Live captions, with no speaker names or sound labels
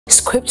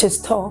Scriptures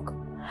talk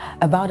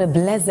about a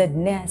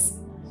blessedness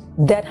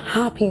that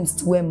happens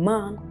to a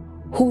man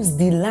whose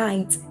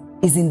delight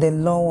is in the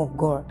law of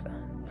God.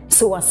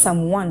 So as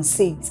Psalm 1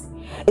 says,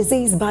 it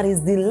says, but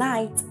his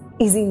delight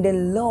is in the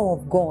law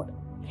of God,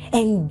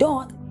 and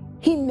doth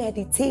he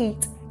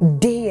meditate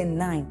day and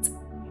night.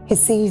 He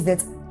says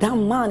that that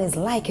man is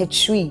like a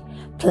tree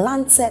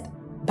planted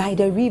by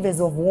the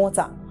rivers of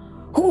water,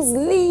 whose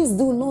leaves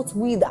do not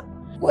wither,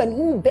 and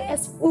who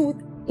bears fruit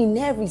in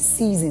every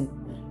season.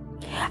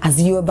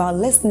 As you're about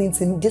listening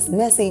to this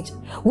message,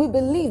 we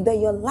believe that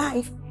your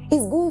life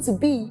is going to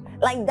be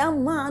like that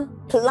man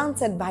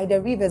planted by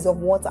the rivers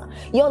of water.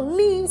 Your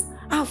leaves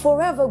are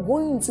forever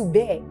going to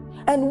bear.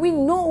 And we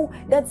know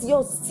that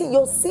your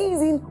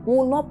season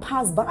will not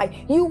pass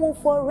by. You will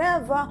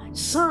forever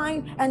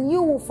shine and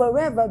you will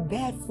forever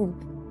bear fruit.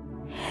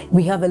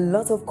 We have a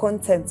lot of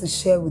content to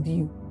share with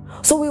you.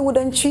 So we would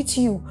entreat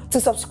you to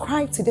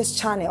subscribe to this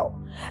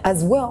channel,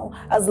 as well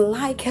as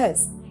like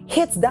us.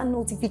 Hit that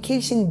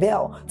notification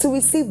bell to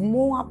receive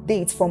more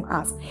updates from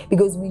us,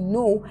 because we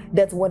know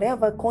that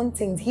whatever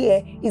content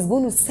here is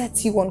going to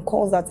set you on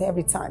course at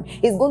every time.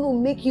 It's going to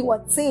make you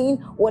attain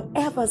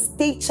whatever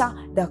stature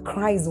that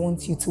Christ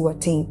wants you to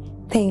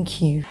attain. Thank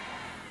you.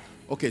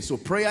 Okay, so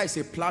prayer is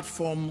a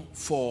platform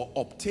for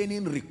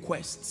obtaining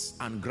requests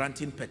and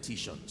granting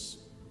petitions.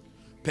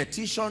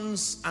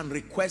 Petitions and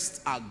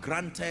requests are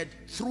granted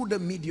through the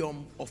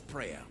medium of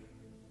prayer.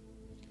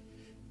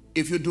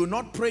 If you do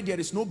not pray,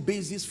 there is no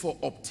basis for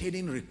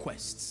obtaining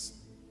requests.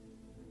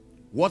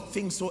 What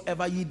things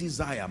soever ye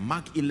desire,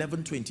 Mark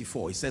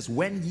 11:24, it says,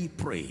 when ye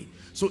pray.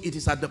 So it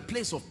is at the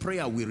place of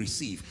prayer we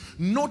receive.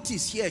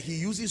 Notice here he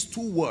uses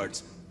two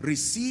words,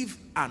 receive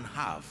and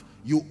have.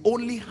 You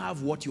only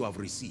have what you have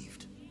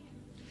received.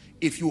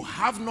 If you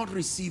have not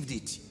received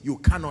it, you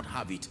cannot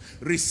have it.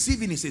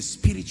 Receiving is a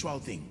spiritual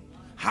thing.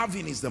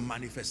 Having is the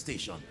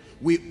manifestation.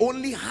 We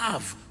only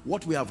have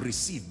what we have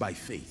received by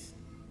faith.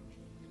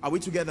 Are we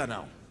together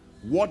now?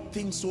 What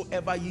things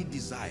soever ye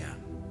desire.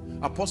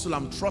 Apostle,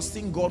 I'm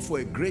trusting God for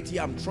a great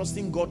year. I'm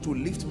trusting God to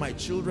lift my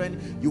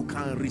children. You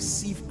can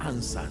receive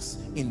answers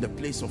in the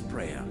place of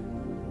prayer.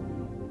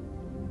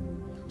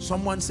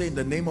 Someone say, in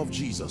the name of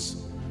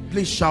Jesus.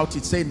 Please shout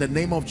it. Say, in the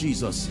name of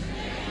Jesus,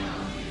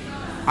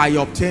 I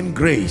obtain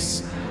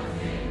grace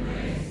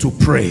to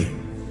pray.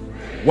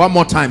 One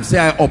more time. Say,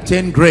 I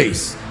obtain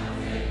grace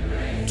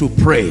to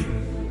pray.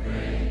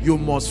 You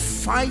must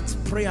fight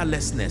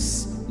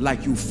prayerlessness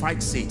like you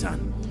fight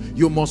Satan.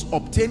 You must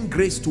obtain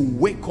grace to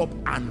wake up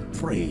and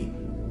pray.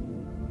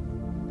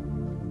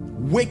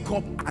 Wake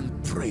up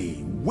and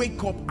pray.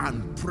 Wake up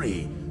and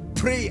pray.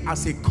 Pray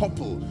as a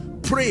couple.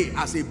 Pray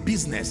as a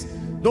business.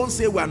 Don't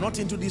say we are not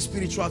into this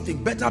spiritual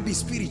thing. Better be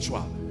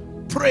spiritual.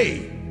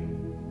 Pray.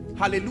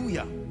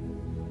 Hallelujah.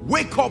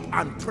 Wake up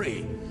and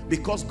pray,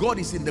 because God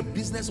is in the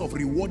business of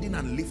rewarding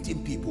and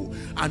lifting people,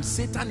 and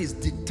Satan is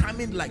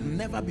determined like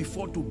never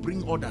before to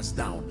bring others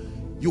down.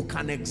 You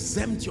can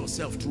exempt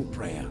yourself through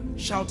prayer.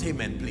 Shout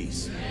amen,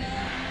 please.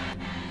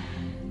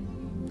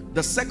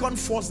 The second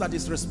force that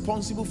is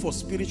responsible for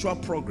spiritual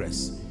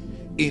progress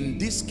in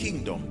this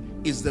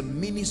kingdom is the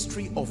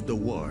ministry of the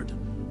word.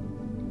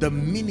 The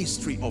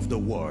ministry of the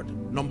word.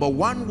 Number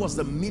one was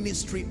the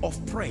ministry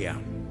of prayer.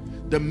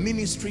 The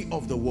ministry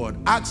of the word.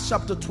 Acts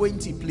chapter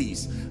 20,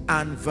 please,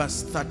 and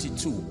verse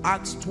 32.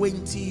 Acts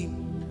 20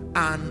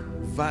 and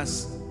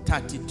verse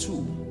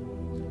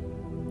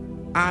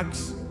 32.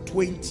 Acts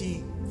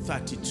 20,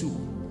 32.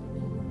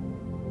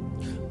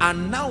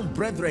 And now,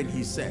 brethren,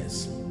 he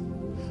says,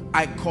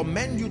 I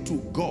commend you to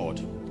God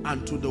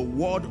and to the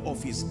word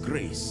of his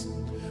grace.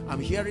 I'm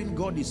hearing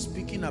God is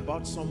speaking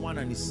about someone,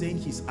 and he's saying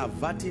he's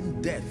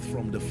averting death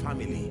from the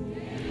family.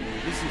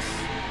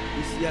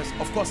 Yes,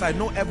 of course I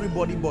know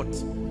everybody, but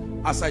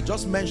as I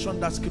just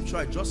mentioned that scripture,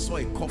 I just saw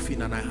a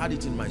coffin and I had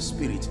it in my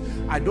spirit.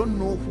 I don't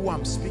know who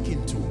I'm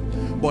speaking to,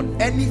 but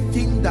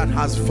anything that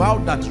has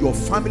vowed that your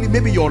family,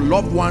 maybe your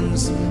loved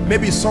ones,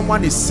 maybe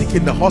someone is sick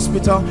in the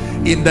hospital,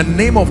 in the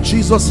name of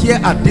Jesus, here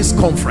at this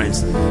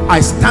conference, I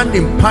stand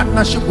in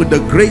partnership with the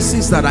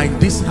graces that are in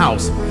this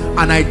house,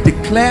 and I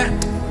declare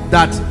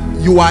that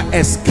you are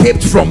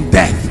escaped from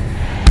death.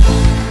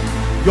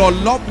 Your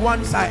loved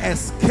ones are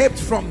escaped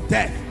from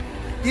death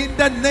in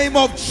the name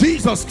of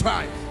Jesus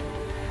Christ.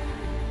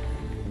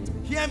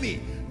 Hear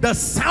me. The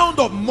sound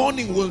of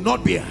mourning will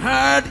not be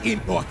heard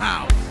in your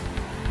house.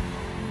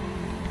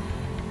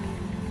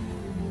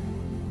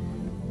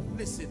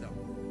 Listen up.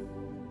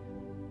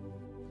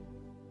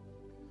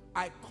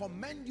 I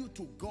commend you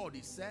to God,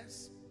 it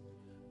says,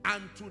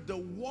 and to the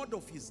word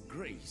of his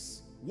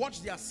grace.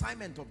 Watch the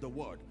assignment of the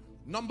word.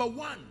 Number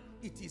one,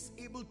 it is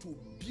able to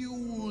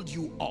build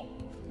you up.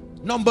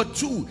 Number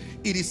two,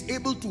 it is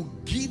able to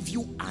give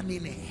you an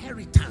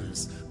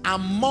inheritance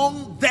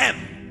among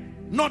them,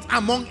 not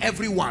among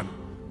everyone,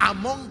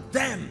 among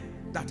them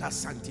that are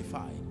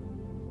sanctified.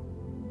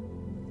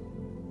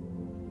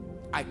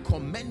 I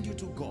commend you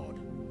to God.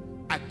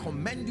 I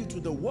commend you to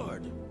the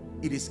word.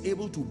 It is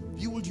able to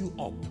build you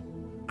up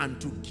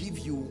and to give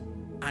you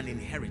an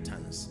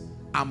inheritance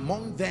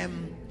among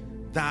them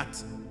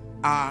that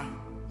are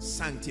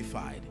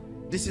sanctified.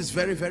 This is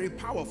very, very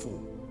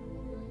powerful.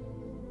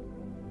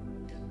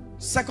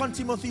 2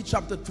 Timothy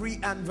chapter 3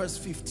 and verse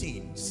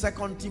 15.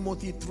 2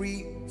 Timothy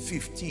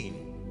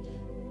 3:15.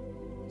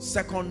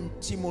 2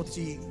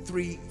 Timothy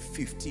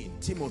 3:15.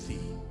 Timothy.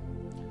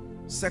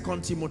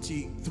 2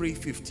 Timothy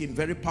 3:15.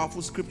 Very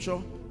powerful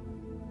scripture.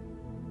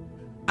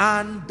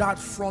 And that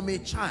from a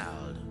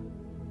child.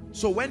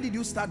 So when did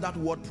you start that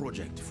word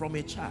project? From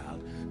a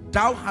child.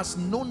 Thou hast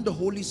known the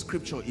Holy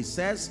Scripture, it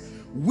says,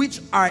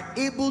 which are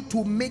able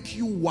to make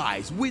you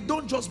wise. We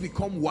don't just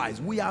become wise.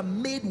 We are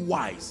made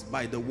wise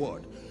by the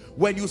word.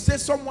 When you say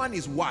someone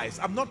is wise,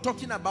 I'm not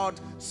talking about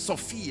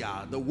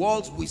Sophia, the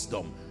world's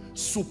wisdom.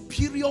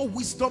 Superior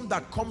wisdom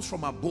that comes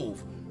from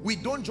above. We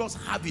don't just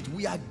have it,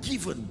 we are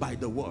given by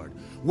the word.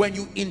 When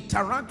you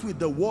interact with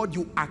the word,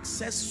 you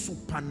access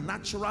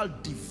supernatural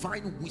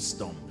divine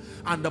wisdom.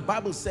 And the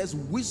Bible says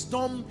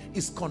wisdom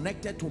is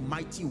connected to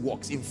mighty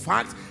works. In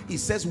fact, it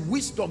says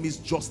wisdom is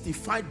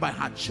justified by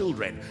her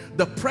children.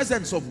 The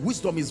presence of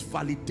wisdom is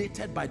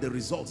validated by the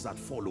results that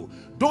follow.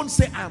 Don't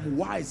say I am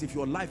wise if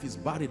your life is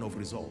barren of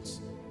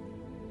results.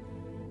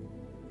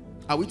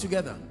 Are we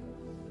together?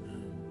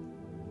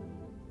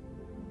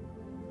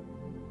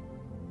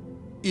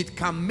 It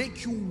can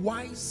make you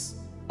wise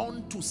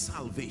unto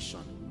salvation.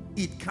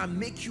 It can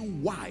make you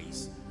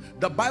wise.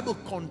 The Bible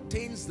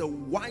contains the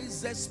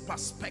wisest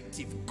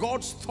perspective,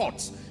 God's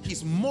thoughts,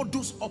 his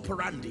modus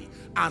operandi,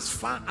 as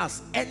far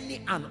as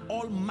any and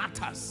all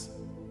matters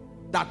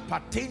that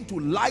pertain to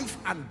life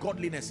and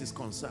godliness is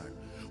concerned.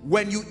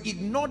 When you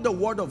ignore the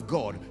word of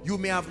God, you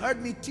may have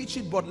heard me teach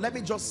it, but let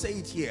me just say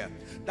it here,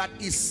 that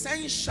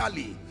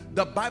essentially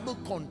the Bible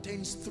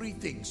contains three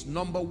things.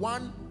 Number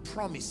one,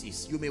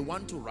 promises. You may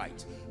want to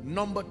write.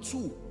 Number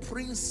two,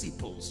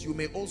 principles. You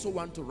may also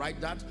want to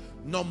write that.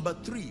 Number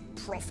three,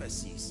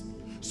 prophecies.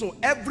 So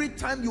every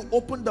time you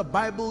open the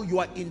Bible, you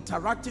are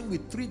interacting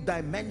with three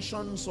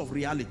dimensions of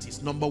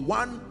realities. Number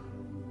one,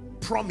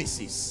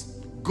 promises.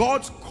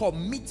 God's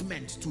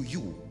commitment to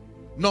you.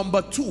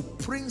 Number two,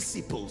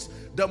 principles.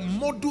 The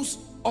modus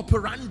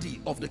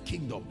operandi of the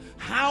kingdom.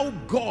 How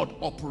God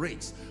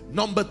operates.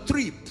 Number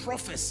three,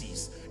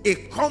 prophecies. A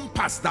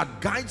compass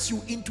that guides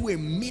you into a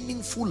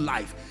meaningful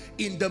life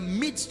in the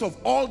midst of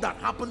all that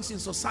happens in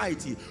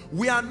society.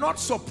 We are not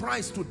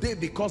surprised today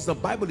because the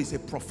Bible is a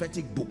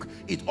prophetic book.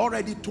 It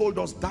already told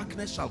us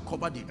darkness shall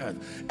cover the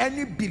earth.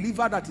 Any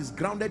believer that is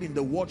grounded in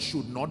the word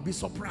should not be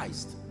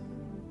surprised.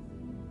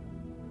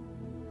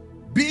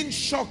 Being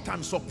shocked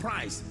and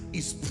surprised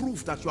is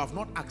proof that you have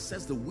not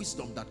accessed the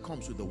wisdom that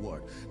comes with the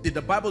word. Did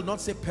the Bible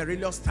not say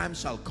perilous times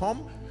shall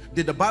come?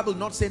 Did the Bible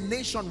not say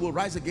nation will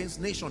rise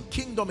against nation,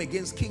 kingdom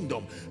against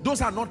kingdom?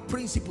 Those are not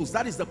principles.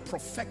 That is the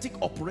prophetic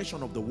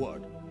operation of the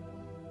word.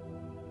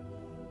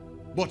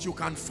 But you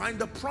can find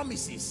the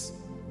promises.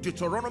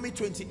 Deuteronomy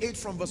 28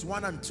 from verse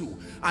 1 and 2.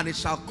 And it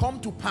shall come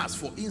to pass,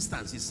 for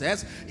instance, it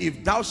says,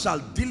 if thou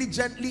shalt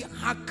diligently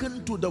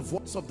hearken to the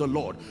voice of the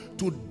Lord,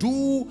 to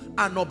do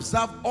and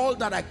observe all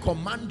that I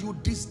command you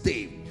this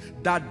day,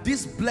 that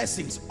these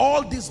blessings,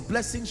 all these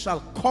blessings shall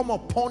come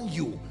upon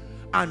you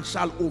and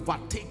shall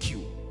overtake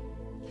you.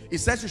 It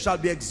says you shall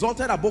be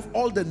exalted above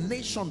all the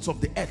nations of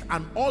the earth,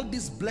 and all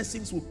these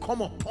blessings will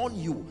come upon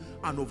you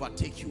and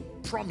overtake you.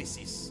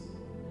 Promises.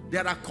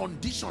 There are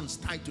conditions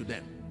tied to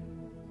them.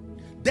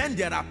 Then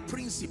there are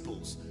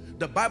principles.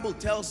 The Bible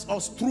tells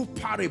us through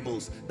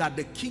parables that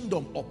the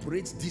kingdom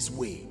operates this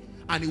way,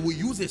 and it will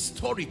use a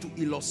story to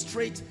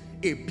illustrate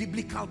a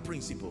biblical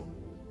principle.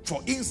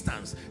 For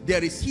instance,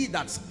 there is he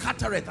that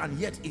scattereth and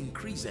yet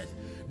increaseth.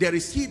 There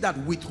is he that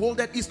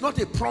withholdeth. It's not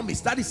a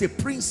promise, that is a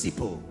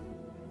principle.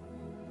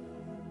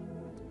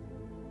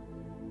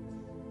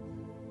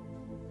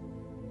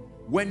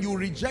 When you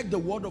reject the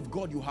word of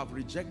God, you have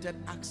rejected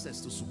access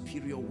to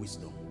superior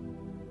wisdom.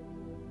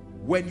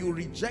 When you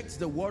reject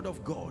the word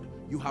of God,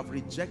 you have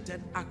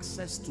rejected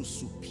access to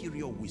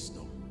superior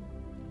wisdom.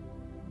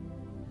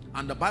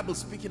 And the Bible,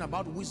 speaking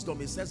about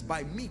wisdom, it says,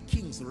 by me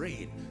kings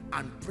reign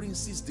and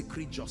princes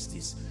decree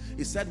justice.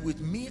 It said, with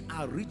me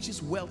are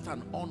riches, wealth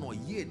and honor,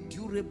 yea,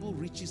 durable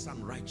riches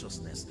and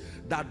righteousness,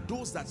 that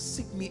those that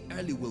seek me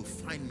early will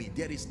find me.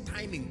 There is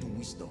timing to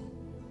wisdom.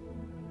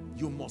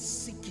 You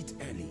must seek it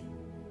early.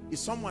 Is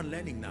someone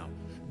learning now?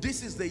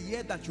 This is the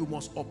year that you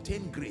must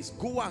obtain grace.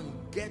 Go and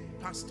get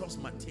pastor's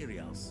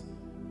materials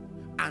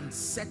and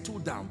settle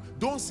down.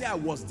 Don't say I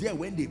was there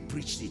when they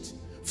preached it.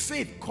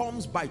 Faith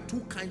comes by two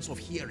kinds of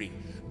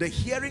hearing. The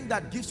hearing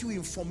that gives you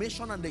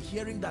information and the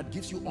hearing that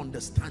gives you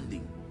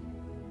understanding.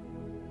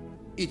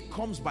 It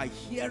comes by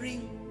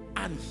hearing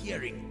and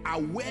hearing,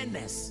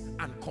 awareness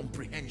and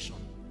comprehension.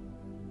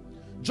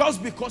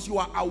 Just because you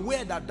are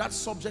aware that that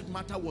subject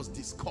matter was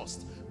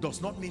discussed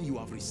does not mean you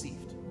have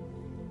received.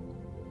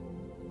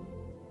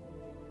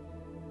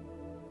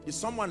 Is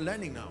someone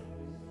learning now?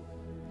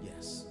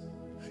 Yes.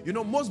 You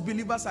know, most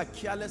believers are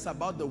careless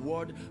about the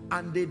word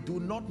and they do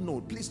not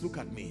know. Please look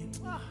at me.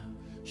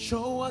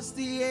 Show us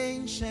the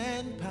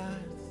ancient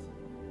path.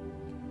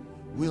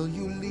 Will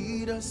you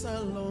lead us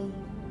along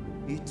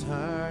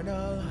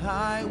eternal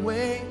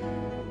highway.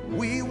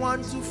 We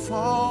want to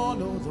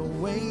follow the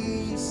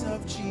ways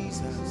of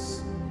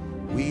Jesus.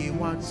 We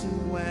want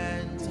to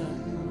enter.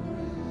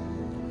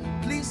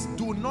 Please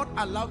do not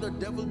allow the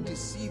devil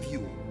deceive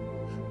you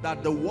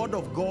that the word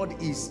of God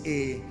is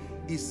a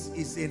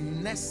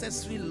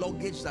necessary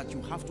luggage that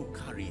you have to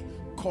carry.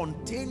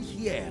 Contained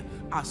here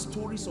are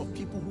stories of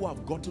people who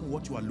have gotten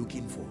what you are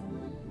looking for.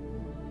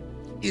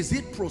 Is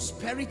it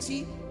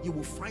prosperity? You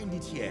will find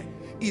it here.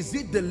 Is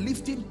it the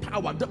lifting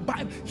power? The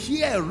Bible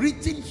here,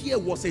 written here,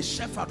 was a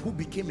shepherd who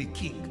became a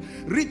king.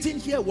 Written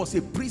here was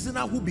a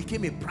prisoner who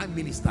became a prime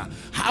minister.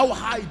 How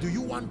high do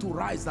you want to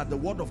rise that the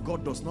word of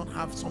God does not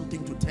have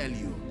something to tell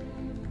you?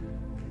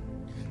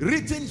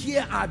 Written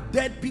here are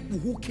dead people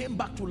who came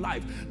back to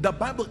life. The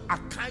Bible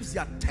archives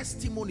their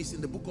testimonies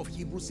in the book of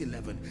Hebrews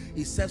 11.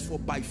 It says, for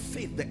by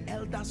faith the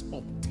elders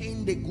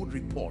obtained a good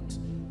report.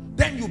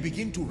 Then you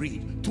begin to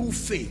read, through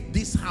faith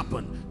this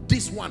happened,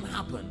 this one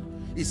happened.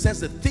 It says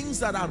the things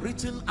that are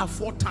written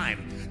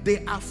aforetime,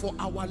 they are for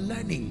our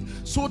learning,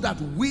 so that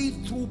we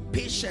through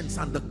patience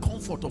and the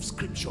comfort of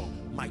scripture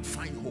might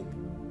find hope.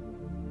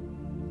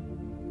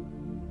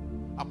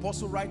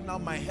 Apostle, right now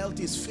my health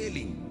is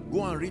failing.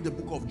 Go and read the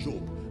book of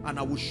Job, and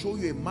I will show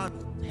you a man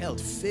whose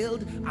health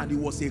failed and it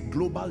was a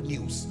global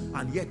news,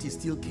 and yet he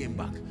still came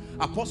back.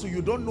 Apostle,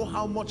 you don't know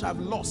how much I've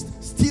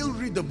lost. Still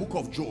read the book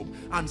of Job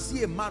and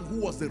see a man who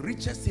was the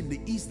richest in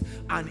the east,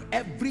 and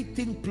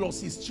everything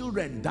plus his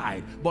children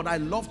died. But I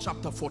love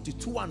chapter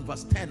 42 and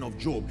verse 10 of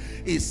Job.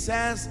 It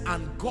says,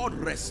 and God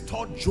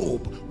restored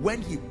Job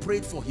when he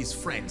prayed for his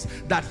friends,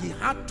 that he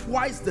had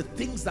twice the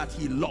things that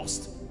he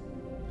lost.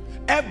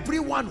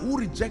 Everyone who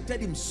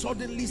rejected him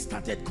suddenly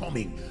started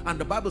coming, and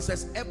the Bible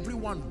says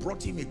everyone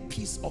brought him a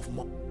piece of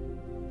money.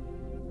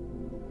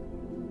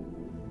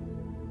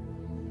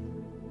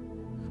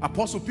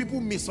 Apostle,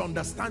 people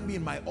misunderstand me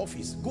in my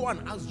office. Go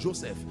and ask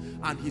Joseph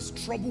and his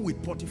trouble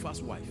with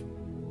Potiphar's wife.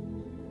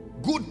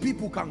 Good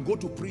people can go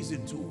to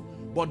prison too,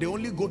 but they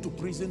only go to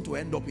prison to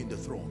end up in the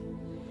throne.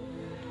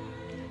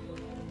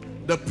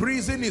 The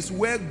prison is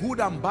where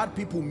good and bad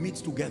people meet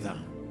together,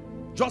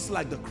 just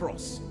like the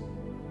cross.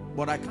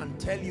 But I can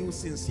tell you,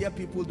 sincere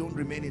people don't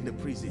remain in the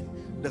prison.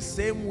 The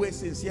same way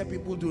sincere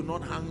people do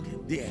not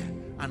hang there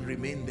and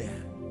remain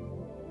there.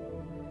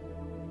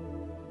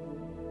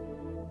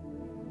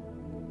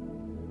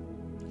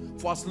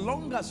 For as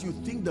long as you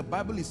think the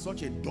Bible is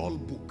such a dull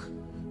book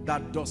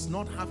that does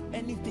not have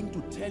anything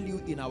to tell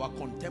you in our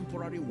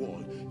contemporary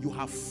world, you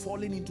have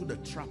fallen into the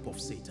trap of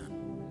Satan.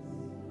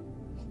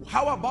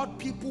 How about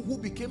people who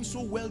became so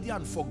wealthy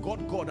and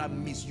forgot God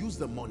and misused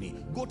the money?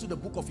 Go to the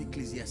book of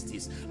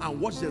Ecclesiastes and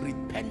watch the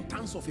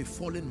repentance of a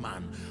fallen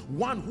man,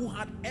 one who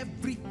had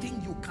everything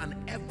you can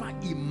ever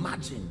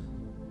imagine.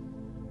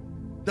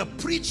 The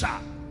preacher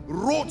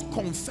wrote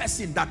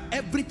confessing that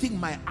everything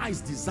my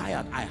eyes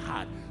desired I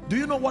had. Do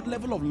you know what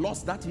level of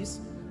loss that is?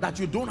 That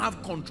you don't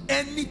have control.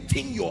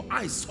 Anything your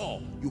eyes saw,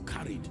 you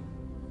carried.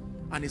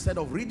 And instead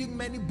of reading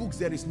many books,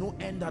 there is no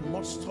end, and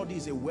much study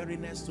is a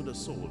weariness to the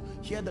soul.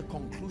 Hear the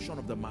conclusion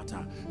of the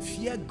matter.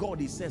 Fear God,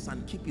 he says,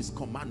 and keep his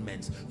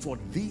commandments, for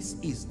this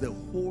is the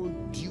whole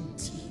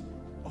duty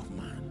of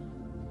man.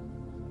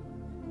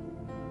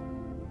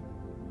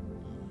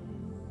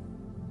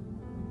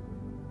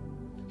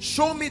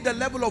 Show me the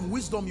level of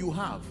wisdom you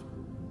have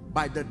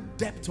by the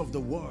depth of the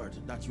word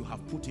that you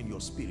have put in your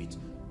spirit.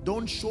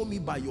 Don't show me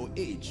by your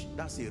age.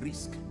 That's a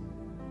risk.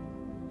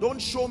 Don't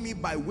show me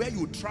by where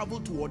you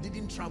traveled to or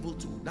didn't travel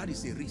to. That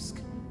is a risk.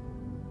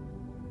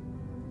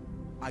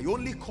 I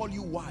only call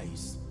you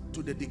wise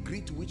to the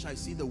degree to which I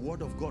see the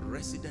word of God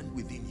resident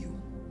within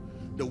you.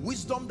 The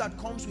wisdom that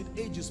comes with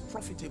age is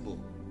profitable,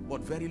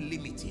 but very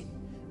limiting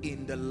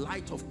in the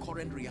light of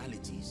current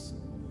realities.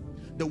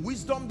 The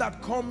wisdom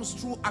that comes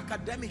through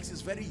academics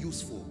is very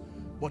useful,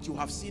 but you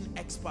have seen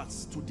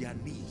experts to their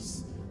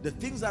knees. The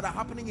things that are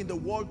happening in the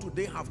world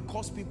today have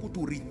caused people to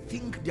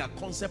rethink their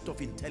concept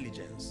of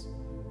intelligence.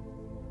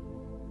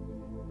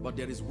 But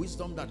there is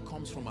wisdom that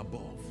comes from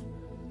above,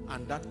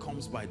 and that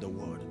comes by the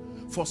word.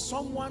 For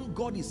someone,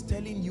 God is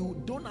telling you,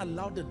 don't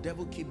allow the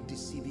devil keep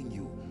deceiving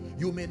you.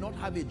 You may not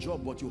have a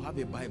job, but you have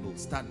a Bible.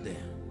 Start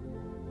there.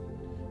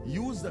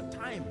 Use the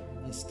time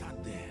and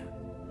start there.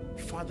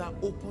 Father,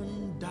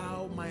 open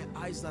thou my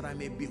eyes that I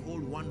may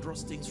behold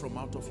wondrous things from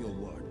out of your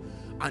word.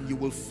 And you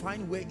will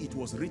find where it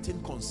was written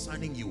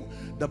concerning you.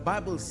 The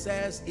Bible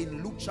says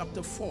in Luke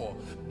chapter 4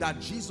 that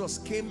Jesus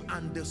came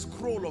and the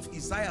scroll of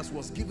Isaiah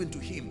was given to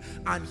him,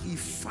 and he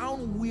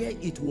found where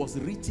it was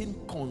written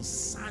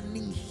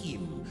concerning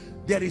him.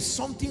 There is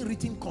something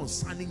written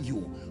concerning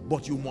you,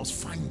 but you must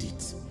find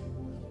it.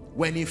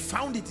 When he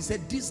found it, he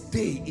said, this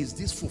day is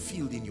this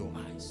fulfilled in your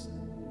eyes.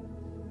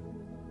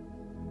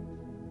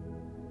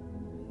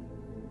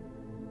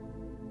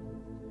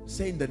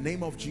 Say, in the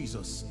name of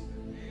Jesus,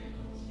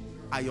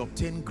 I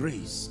obtain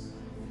grace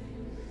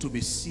to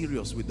be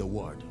serious with the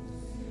word.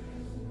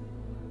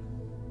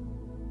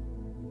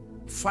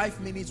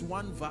 5 minutes,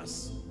 one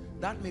verse,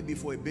 that may be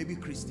for a baby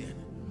Christian,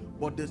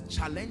 but the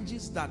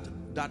challenges that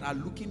are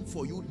looking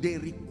for you, they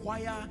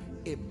require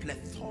a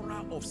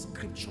plethora of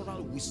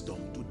scriptural wisdom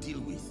to deal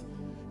with.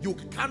 You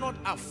cannot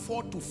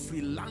afford to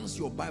freelance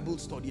your Bible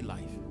study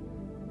life.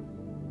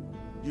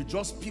 You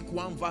just pick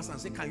one verse and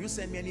say, can you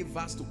send me any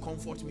verse to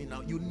comfort me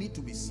now? You need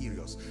to be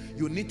serious.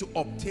 You need to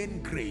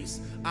obtain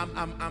grace.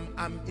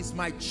 It's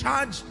my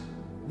charge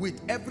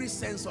with every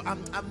sense.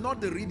 I'm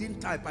not the reading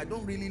type. I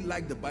don't really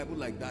like the Bible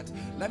like that.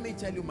 Let me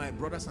tell you, my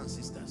brothers and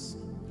sisters,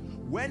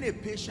 when a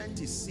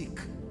patient is sick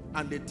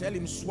and they tell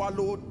him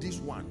swallow this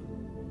one,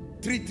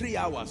 3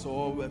 hours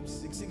or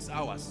 6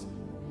 hours,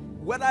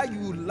 whether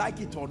you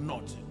like it or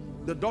not,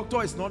 the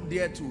doctor is not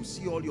there to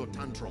see all your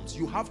tantrums.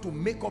 You have to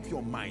make up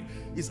your mind.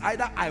 It's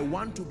either I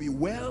want to be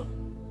well.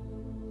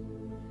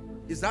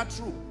 Is that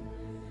true?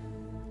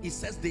 It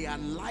says they are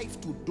life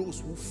to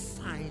those who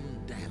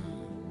find them.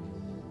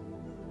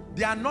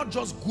 They are not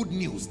just good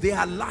news, they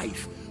are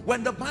life.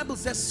 When the Bible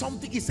says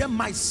something, it says,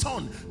 my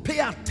son, pay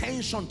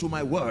attention to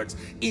my words,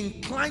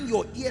 incline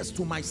your ears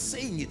to my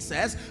saying. It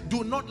says,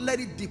 do not let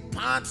it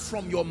depart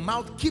from your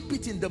mouth, keep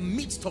it in the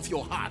midst of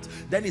your heart.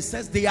 Then it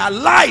says they are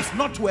life,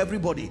 not to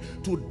everybody,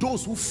 to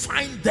those who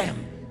find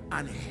them,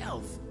 and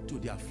health to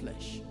their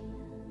flesh.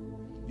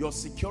 Your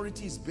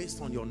security is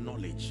based on your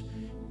knowledge.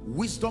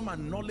 Wisdom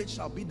and knowledge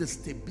shall be the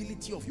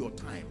stability of your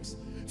times.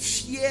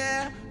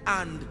 Fear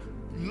and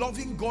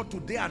loving God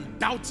today and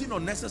doubting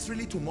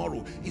unnecessarily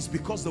tomorrow is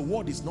because the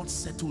word is not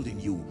settled in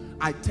you.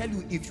 I tell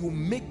you, if you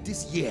make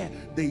this year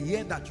the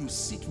year that you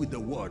sit with the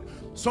word,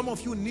 some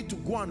of you need to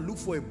go and look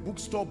for a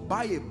bookstore,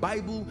 buy a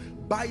Bible,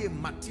 buy a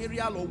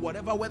material or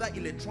whatever, whether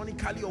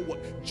electronically or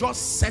what.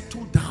 Just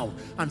settle down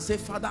and say,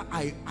 Father,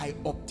 I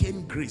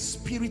obtain grace.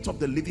 Spirit of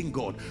the living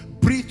God,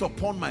 breathe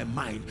upon my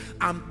mind.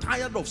 I'm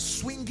tired of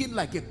swinging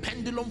like a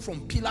pendulum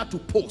from pillar to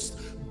post.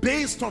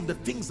 Based on the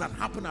things that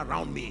happen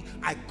around me,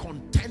 I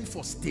contend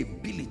for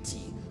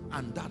stability,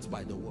 and that's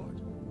by the word.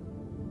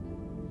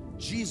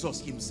 Jesus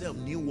himself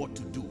knew what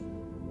to do.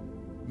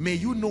 May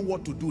you know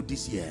what to do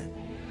this year.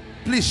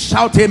 Please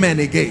shout amen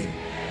again.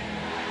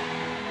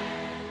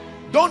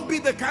 Don't be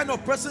the kind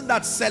of person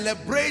that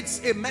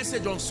celebrates a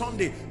message on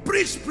Sunday.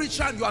 Preach,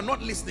 and you are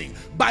not listening.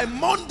 By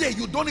Monday,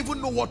 you don't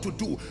even know what to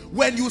do.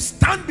 When you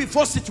stand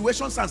before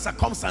situations and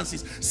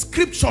circumstances,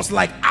 scriptures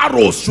like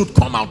arrows should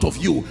come out of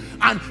you.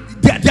 And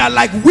they are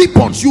like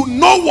weapons. You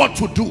know what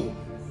to do.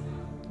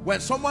 When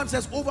someone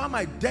says, over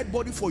my dead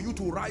body for you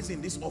to rise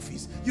in this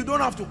office, you don't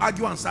have to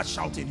argue and start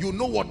shouting. You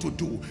know what to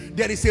do.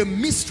 There is a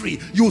mystery.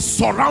 You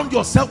surround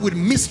yourself with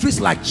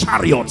mysteries like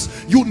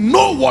chariots. You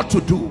know what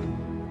to do.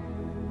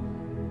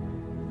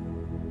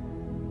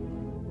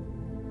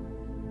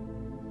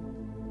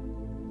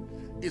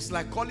 It's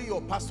like calling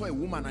your pastor a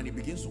woman and he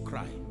begins to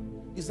cry.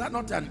 Is that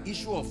not an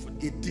issue of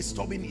a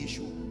disturbing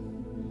issue?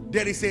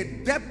 There is a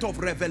depth of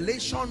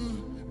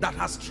revelation that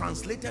has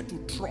translated to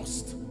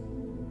trust,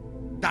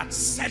 that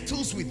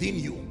settles within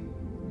you,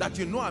 that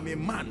you know I'm a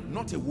man,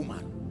 not a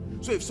woman.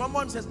 So if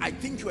someone says, I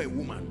think you're a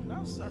woman,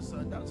 that's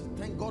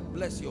thank God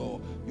bless your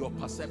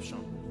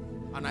perception.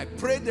 And I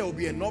pray there will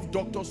be enough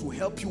doctors who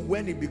help you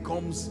when it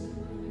becomes.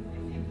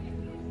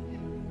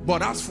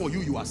 But as for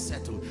you, you are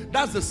settled.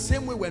 That's the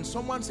same way when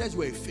someone says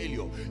you're a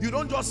failure. You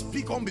don't just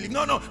speak unbelief.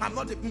 No, I'm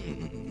not a...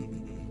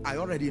 I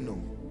already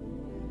know.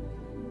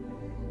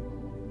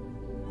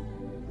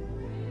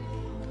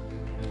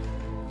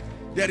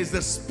 There is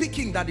the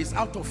speaking that is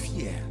out of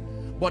fear,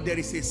 but there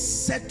is a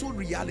settled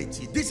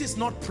reality. This is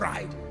not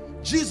pride.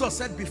 Jesus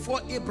said before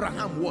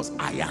Abraham was,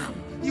 I am.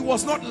 He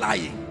was not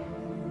lying.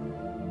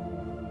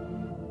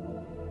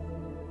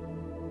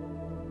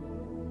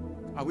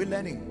 Are we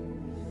learning?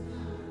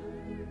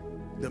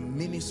 The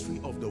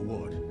ministry of the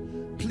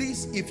word.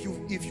 Please, if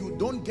you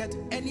don't get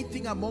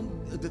anything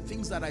among the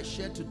things that I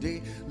shared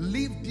today,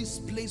 leave this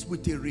place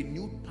with a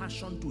renewed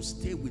passion to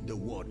stay with the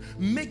word.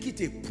 Make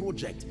it a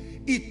project.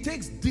 It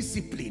takes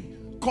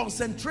discipline.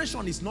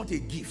 Concentration is not a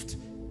gift.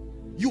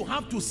 You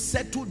have to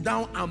settle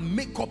down and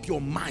make up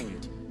your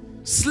mind.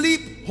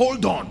 Sleep,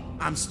 hold on,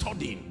 I'm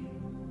studying.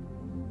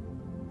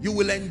 You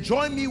will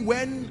enjoy me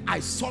when I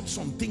sort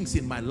some things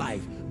in my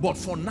life, but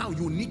for now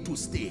you need to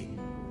stay.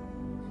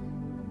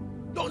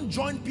 Don't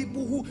join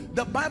people who,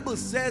 the Bible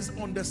says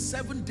on the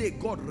 7th day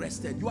God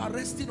rested. You are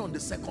resting on the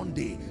 2nd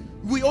day.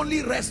 We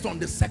only rest on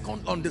the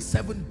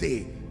 7th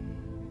day.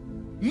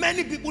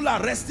 Many people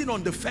are resting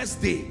on the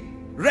 1st day,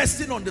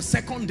 resting on the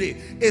 2nd day.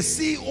 A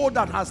CEO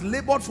that has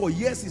labored for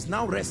years is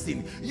now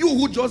resting. You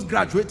who just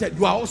graduated,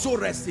 you are also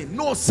resting.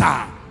 No,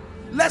 sir.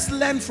 Let's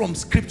learn from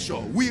scripture.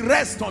 We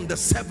rest on the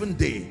 7th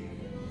day.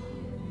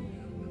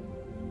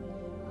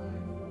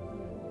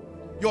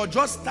 You're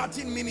just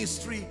starting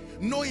ministry,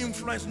 no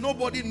influence,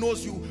 nobody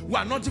knows you. We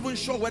are not even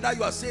sure whether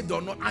you are saved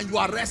or not, and you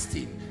are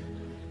resting.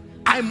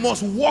 I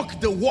must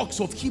walk the works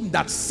of him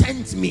that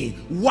sent me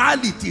while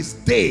it is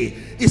day.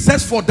 It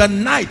says, for the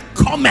night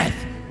cometh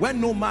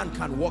when no man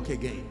can walk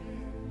again.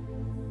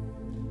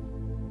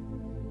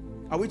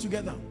 Are we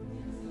together?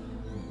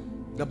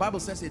 The Bible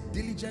says a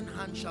diligent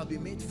hand shall be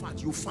made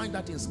fat. You find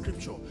that in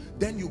scripture.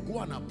 Then you go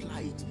and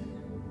apply it.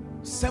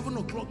 7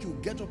 o'clock you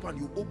get up and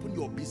you open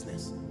your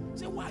business.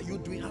 Say, why are you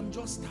doing? I'm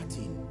just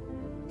starting.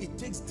 it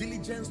takes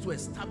diligence to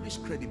establish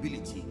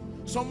credibility.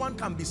 Someone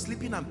can be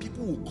sleeping and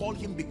people will call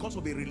him because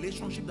of a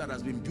relationship that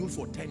has been built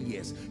for 10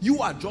 years. You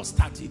are just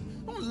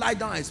starting. Don't lie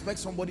down and expect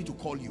somebody to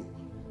call you.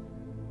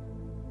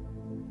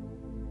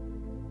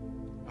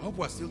 I hope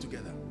we're still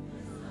together.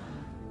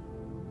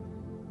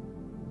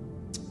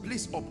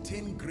 Please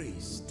obtain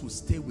grace to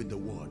stay with the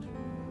word.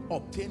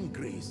 Obtain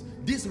grace.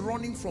 This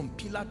running from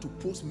pillar to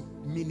post,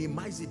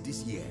 minimize it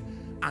this year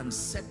and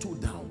settle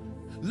down.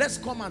 Let's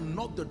come and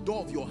knock the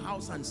door of your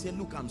house and say,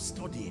 look, I'm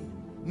studying.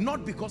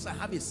 Not because I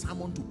have a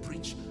sermon to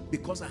preach,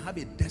 because I have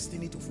a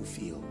destiny to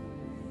fulfill.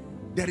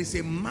 There is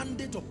a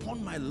mandate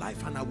upon my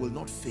life and I will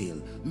not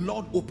fail.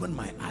 Lord, open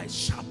my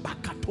eyes.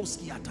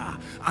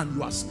 And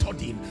you are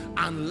studying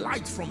and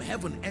light from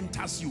heaven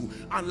enters you.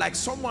 And like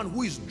someone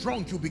who is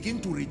drunk, you begin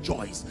to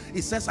rejoice.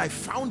 It says, I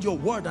found your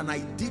word and I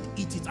did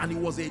eat it, and it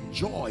was a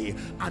joy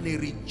and a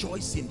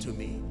rejoicing to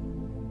me.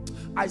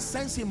 I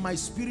sense in my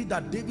spirit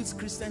that David's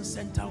Christian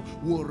Center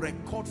will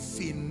record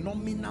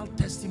phenomenal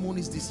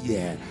testimonies this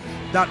year.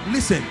 That,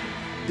 listen,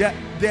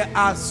 there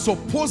are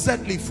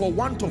supposedly, for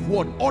want of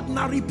word,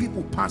 ordinary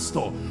people,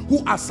 pastor,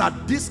 who as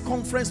at this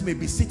conference may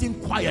be sitting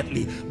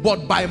quietly,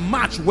 but by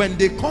March when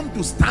they come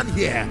to stand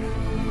here,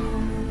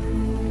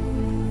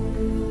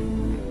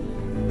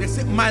 they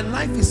say, my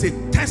life is a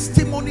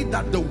testimony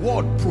that the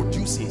word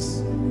produces.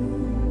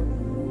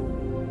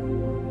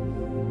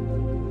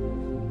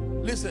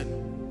 Listen,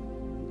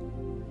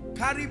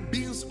 carry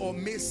beans or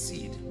maize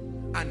seed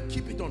and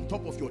keep it on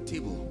top of your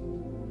table.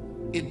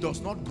 It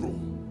does not grow.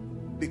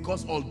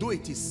 Because although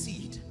it is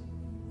seed,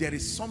 there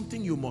is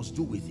something you must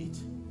do with it.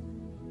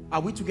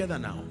 Are we together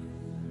now?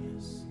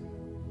 Yes.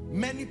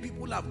 Many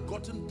people have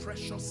gotten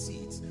precious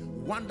seeds,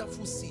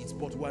 wonderful seeds,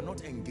 but we are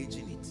not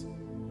engaging it.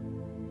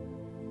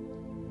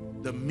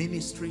 The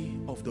ministry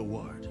of the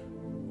word.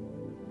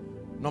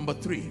 Number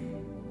 3,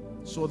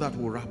 so that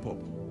we'll wrap up.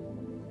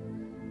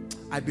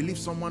 I believe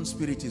someone's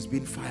spirit is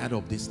being fired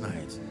up this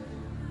night.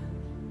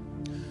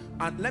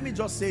 And let me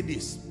just say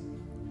this.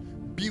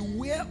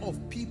 Beware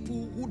of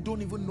people who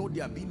don't even know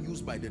they are being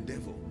used by the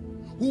devil,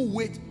 who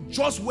wait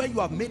just when you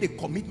have made a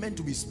commitment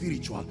to be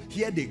spiritual.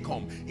 Here they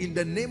come in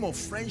the name of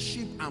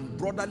friendship and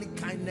brotherly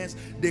kindness.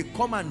 They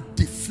come and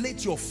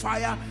deflate your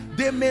fire.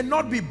 They may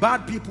not be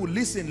bad people.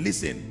 Listen,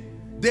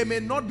 they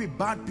may not be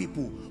bad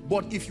people,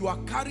 but if you are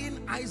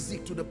carrying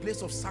Isaac to the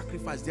place of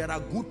sacrifice, there are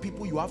good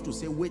people you have to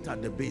say, wait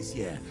at the base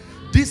here.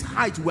 This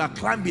height we are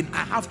climbing,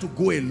 I have to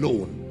go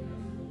alone.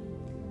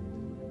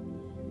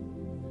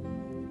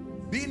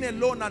 Being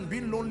alone and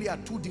being lonely are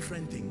two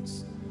different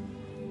things.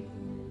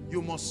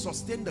 You must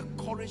sustain the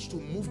courage to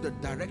move the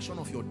direction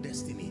of your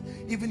destiny,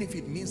 even if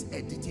it means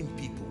editing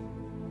people.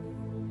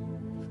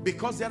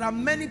 Because there are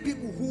many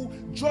people who,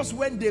 just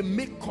when they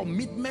make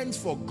commitments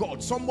for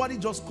God, somebody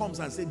just comes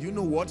and says, you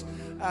know what,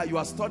 you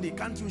are studying,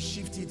 can't you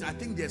shift it? I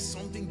think there's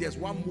something, there's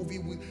one movie.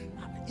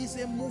 It's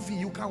a movie,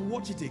 you can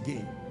watch it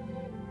again.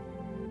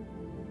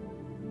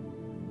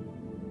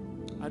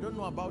 I don't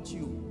know about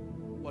you,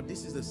 but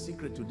this is the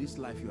secret to this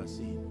life you are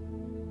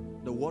seeing.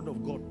 The word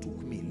of God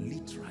took me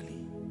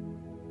literally.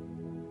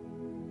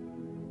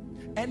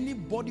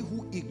 Anybody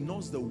who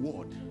ignores the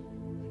word,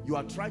 you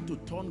are trying to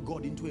turn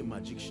God into a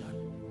magician.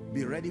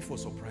 Be ready for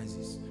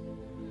surprises.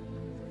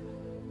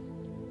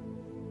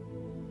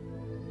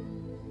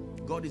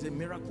 God is a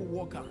miracle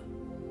worker,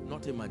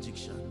 not a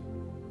magician.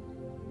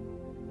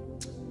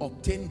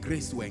 Obtain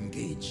grace to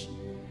engage.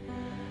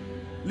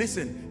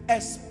 Listen,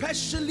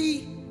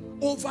 especially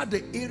over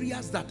the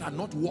areas that are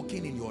not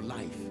working in your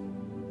life.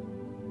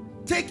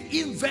 Take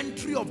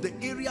inventory of the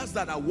areas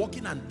that are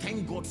working and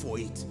thank God for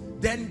it.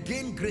 Then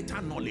gain greater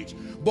knowledge.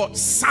 But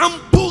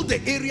sample the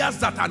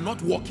areas that are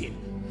not working.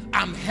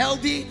 I'm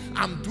healthy,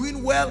 I'm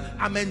doing well,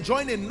 I'm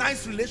enjoying a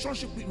nice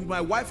relationship with my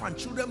wife and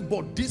children,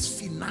 but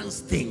this finance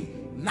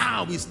thing,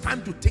 now it's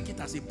time to take it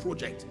as a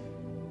project.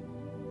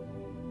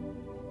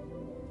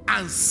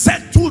 And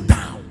settle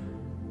down.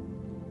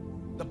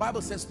 The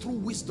Bible says through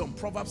wisdom,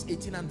 Proverbs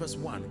 18 and verse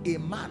 1, a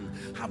man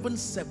having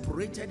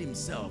separated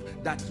himself,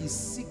 that he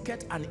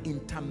seeketh and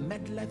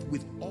intermeddleth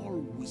with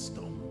all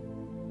wisdom.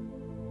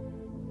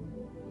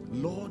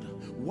 Lord,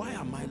 why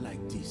am I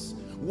like this?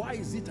 Why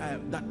is it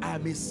that I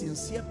am a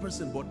sincere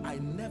person, but I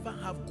never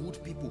have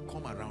good people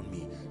come around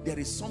me? There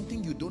is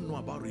something you don't know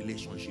about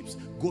relationships.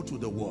 Go to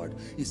the word.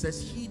 It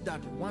says, he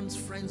that wants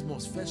friends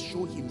must first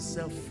show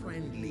himself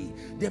friendly.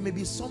 There may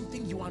be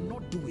something you are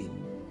not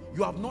doing.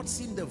 You have not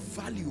seen the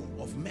value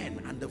of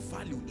men and the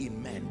value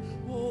in men.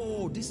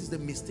 Oh, this is the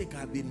mistake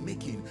I've been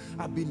making.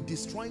 I've been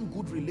destroying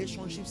good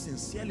relationships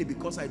sincerely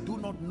because I do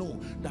not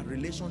know that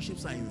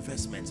relationships are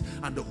investments.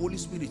 And the Holy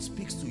Spirit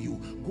speaks to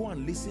you. Go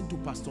and listen to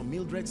Pastor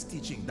Mildred's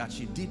teaching that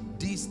she did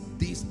this,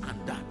 this,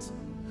 and that.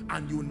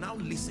 And you now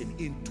listen.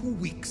 In 2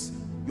 weeks,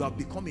 you have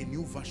become a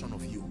new version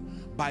of you.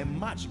 By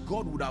March,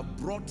 God would have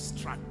brought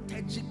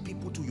strategic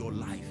people to your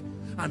life.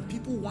 And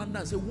people wonder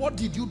and say, what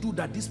did you do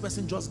that this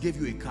person just gave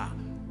you a car?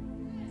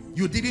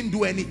 You didn't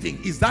do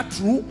anything. Is that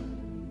true?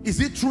 Is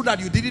it true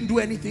that you didn't do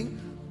anything?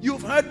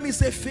 You've heard me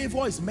say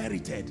favor is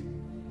merited.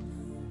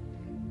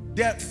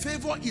 Their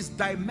favor is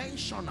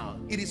dimensional.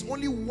 It is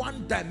only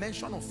one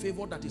dimension of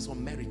favor that is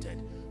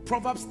unmerited.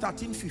 Proverbs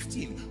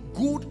 13:15,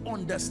 good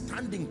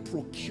understanding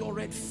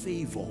procureth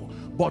favor,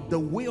 but the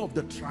way of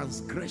the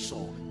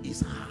transgressor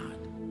is hard.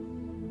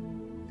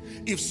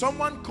 If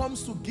someone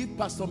comes to give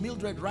Pastor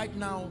Mildred right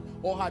now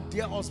or her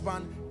dear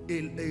husband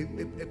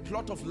a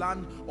plot of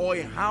land or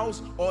a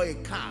house or a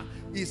car,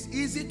 it's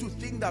easy to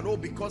think that, oh,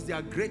 because they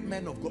are great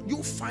men of God.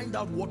 You find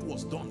out what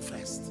was done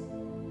first.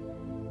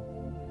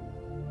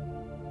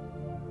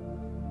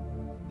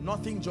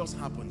 Nothing just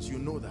happens, you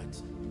know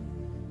that.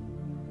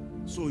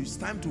 So it's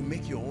time to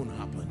make your own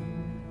happen.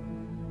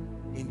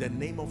 In the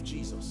name of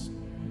Jesus.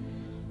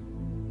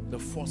 The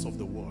force of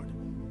the word.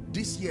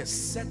 This year,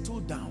 settle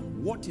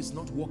down. What is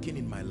not working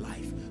in my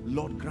life?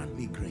 Lord, grant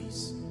me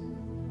grace.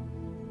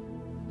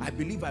 I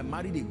believe I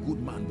married a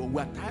good man, but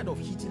we're tired of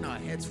hitting our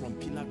heads from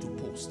pillar to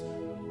post.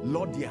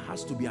 Lord, there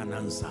has to be an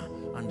answer.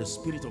 And the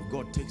Spirit of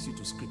God takes you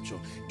to scripture.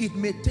 It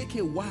may take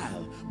a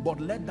while, but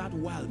let that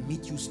while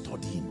meet you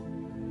studying.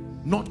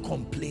 Not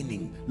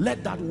complaining.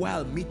 Let that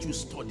while meet you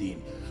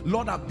studying.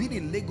 Lord, I've been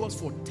in Lagos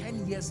for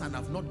 10 years and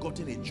I've not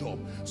gotten a job.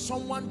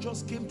 Someone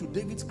just came to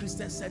David's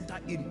Christian Center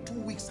in 2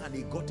 weeks and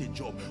he got a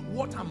job.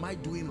 What am I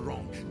doing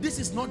wrong? This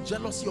is not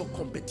jealousy or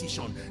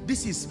competition.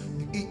 This is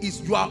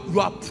you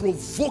are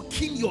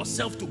provoking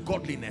yourself to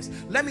godliness.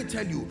 Let me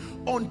tell you,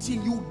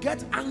 until you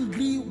get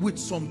angry with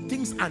some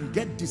things and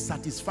get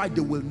dissatisfied,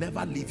 they will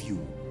never leave you.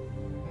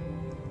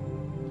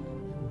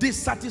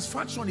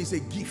 Dissatisfaction is a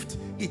gift.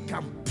 It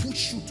can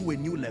push you to a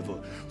new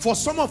level. For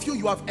some of you,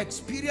 you have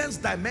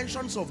experienced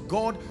dimensions of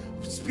God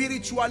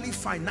spiritually,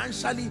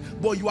 financially,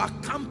 but you are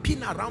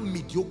camping around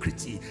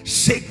mediocrity.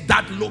 Shake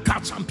that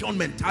local champion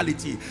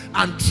mentality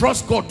and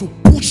trust God to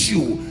push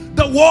you.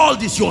 The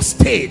world is your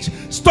stage.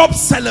 Stop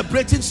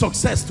celebrating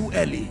success too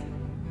early.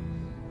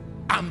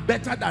 I'm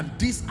better than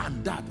this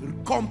and that.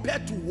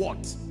 Compared to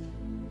what?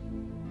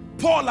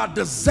 Paul, at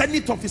the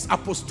zenith of his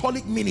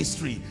apostolic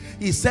ministry,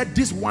 he said,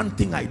 this one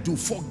thing I do,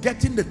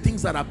 forgetting the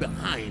things that are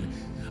behind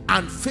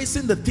and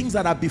facing the things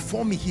that are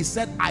before me, he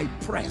said, I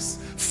press.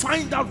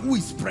 Find out who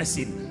is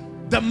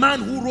pressing. The man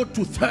who wrote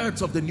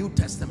 2/3 of the New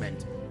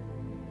Testament.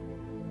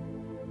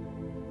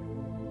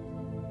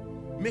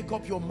 Make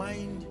up your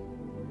mind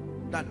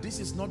that this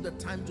is not the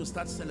time to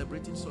start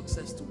celebrating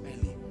success too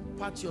early.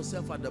 Pat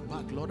yourself at the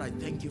back. Lord, I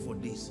thank you for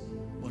this,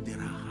 but there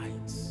are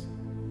heights,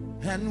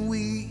 and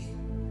we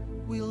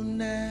will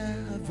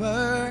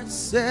never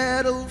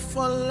settle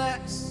for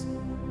less.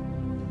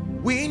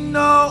 We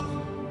know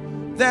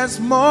there's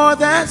more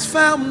that's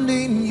found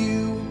in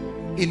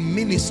you, in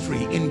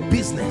ministry, in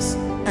business,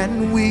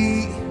 and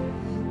we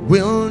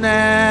will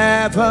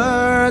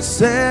never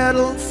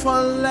settle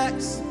for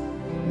less.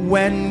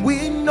 When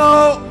we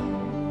know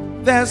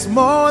there's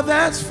more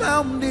that's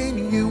found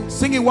in you.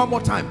 Sing it one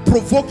more time.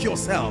 Provoke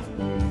yourself.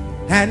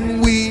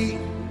 And we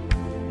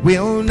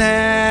will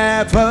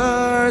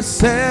never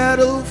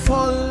settle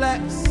for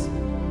less.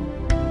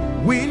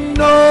 We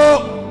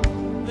know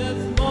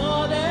there's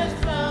more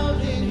that's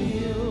found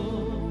in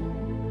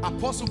you.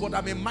 Apostle, but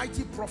I'm a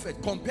mighty prophet.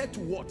 Compared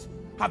to what?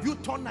 Have you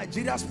turned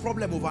Nigeria's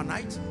problem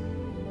overnight?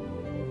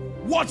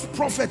 Watch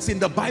prophets in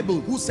the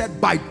Bible who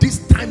said by this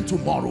time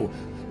tomorrow.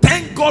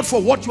 Thank God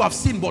for what you have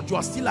seen, but you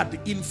are still at the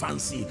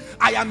infancy.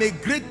 I am a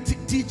great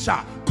teacher.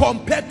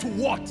 Compared to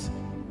what?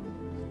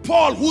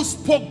 Paul, who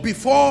spoke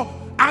before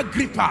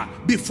Agrippa,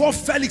 before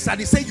Felix, and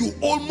he said, you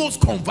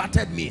almost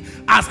converted me,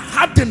 as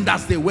hardened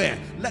as they were.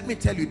 Let me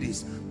tell you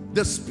this,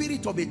 the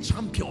spirit of a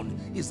champion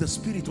is the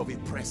spirit of a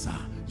presser.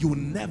 You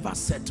never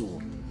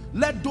settle.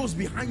 Let those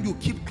behind you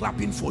keep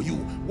clapping for you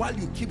while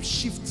you keep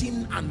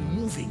shifting and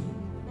moving.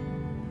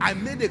 I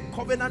made a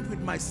covenant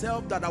with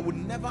myself that I would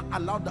never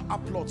allow the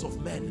applause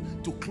of men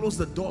to close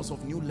the doors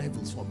of new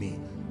levels for me.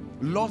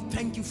 Lord,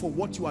 thank you for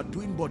what you are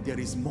doing, but there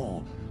is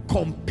more.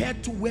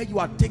 Compared to where you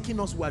are taking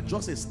us, we are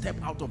just a step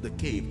out of the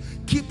cave.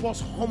 Keep us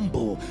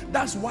humble.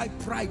 That's why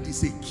pride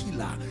is a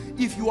killer.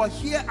 If you are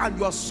here and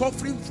you are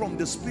suffering from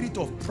the spirit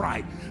of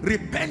pride,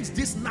 repent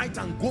this night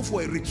and go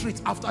for a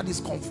retreat after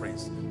this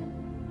conference.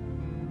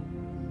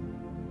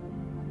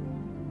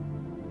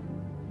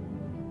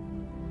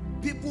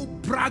 People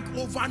brag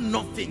over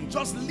nothing,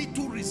 just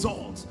little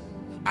results.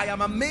 I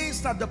am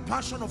amazed at the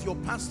passion of your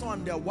pastor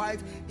and their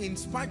wife, in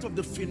spite of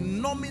the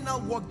phenomenal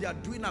work they are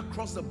doing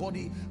across the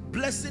body,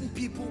 blessing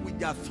people with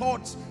their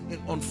thoughts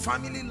on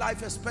family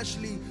life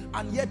especially,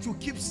 and yet you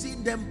keep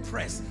seeing them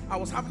press. I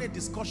was having a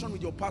discussion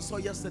with your pastor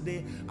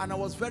yesterday, and I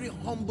was very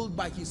humbled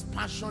by his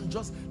passion,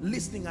 just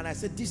listening, and I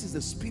said, this is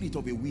the spirit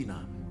of a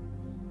winner.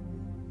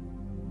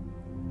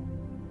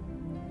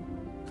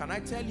 Can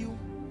I tell you,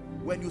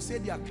 when you say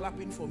they are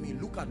clapping for me,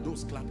 look at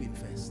those clapping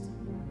first.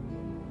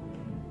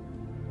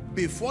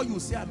 Before you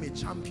say I'm a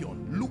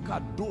champion, look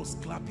at those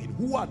clapping.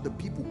 Who are the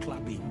people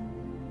clapping?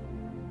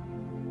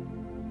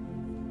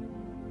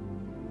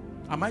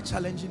 Am I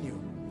challenging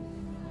you?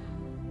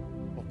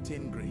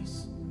 Obtain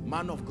grace.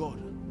 Man of God,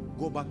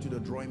 go back to the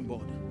drawing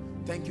board.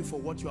 Thank you for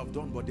what you have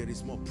done, but there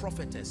is more.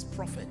 Prophetess,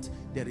 prophet,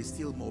 there is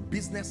still more.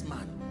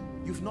 Businessman,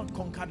 you've not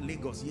conquered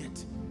Lagos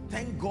yet.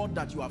 Thank God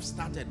that you have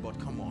started, but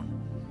come on.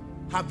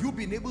 Have you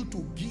been able to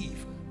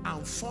give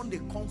and fund a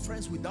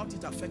conference without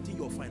it affecting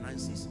your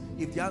finances?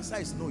 If the answer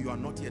is no, you are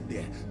not yet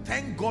there.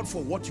 Thank God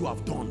for what you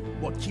have done,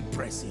 but keep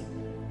pressing.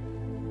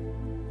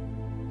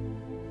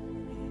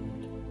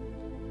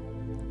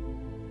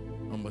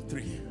 Number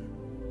 3,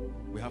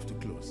 we have to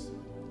close.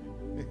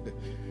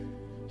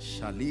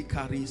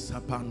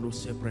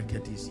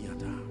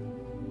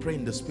 Pray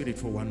in the spirit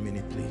for 1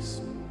 minute,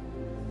 please.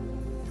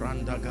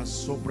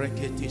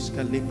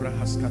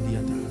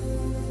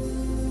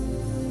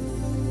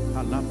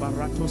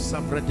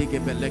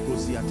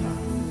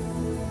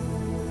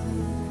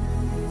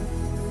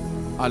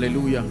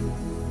 Hallelujah.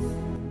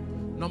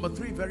 Number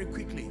 3, very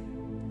quickly,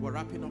 we're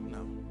wrapping up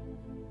now.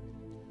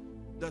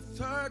 The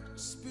third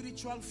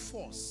spiritual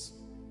force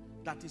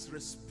that is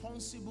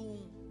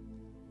responsible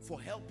for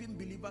helping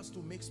believers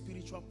to make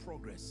spiritual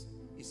progress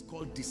is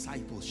called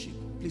discipleship.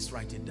 Please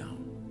write it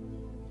down.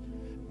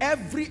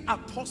 Every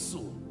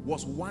apostle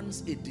was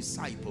once a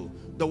disciple.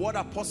 The word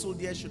apostle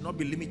there should not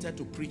be limited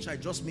to preacher. It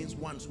just means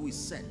one who is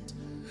sent.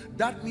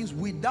 That means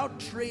without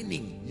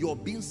training, your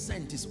being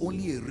sent is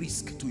only a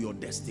risk to your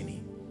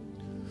destiny.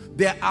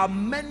 There are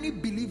many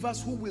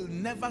believers who will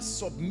never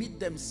submit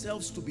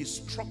themselves to be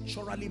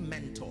structurally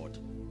mentored.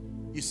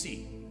 You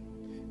see,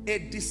 a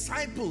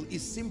disciple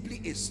is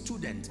simply a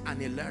student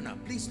and a learner.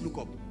 Please look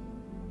up.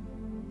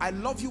 I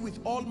love you with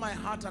all my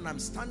heart, and I'm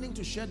standing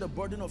to share the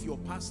burden of your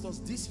pastors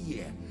this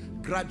year.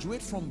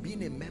 Graduate from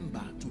being a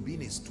member to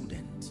being a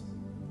student.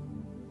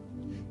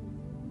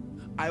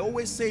 I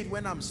always say it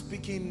when I'm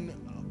speaking,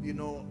 you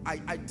know,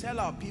 I tell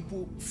our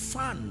people,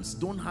 fans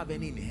don't have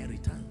any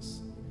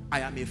inheritance.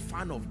 I am a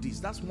fan of this.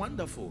 That's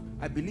wonderful.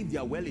 I believe they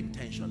are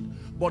well-intentioned.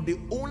 But the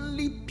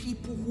only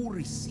people who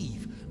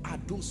receive are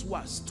those who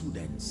are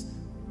students.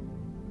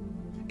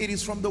 It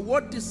is from the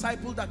word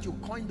disciple that you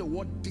coin the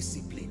word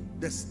discipline,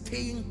 the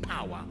staying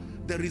power,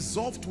 the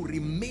resolve to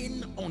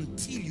remain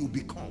until you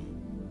become.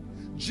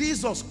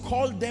 Jesus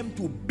called them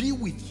to be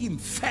with him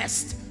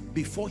first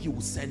before he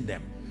will send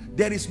them.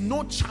 There is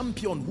no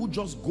champion who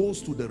just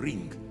goes to the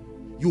ring.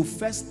 You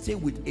first stay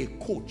with a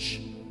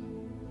coach.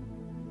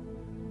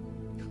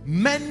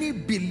 Many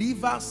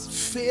believers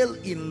fail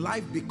in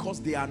life because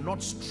they are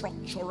not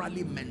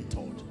structurally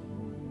mentored.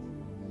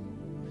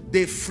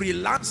 They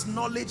freelance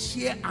knowledge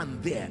here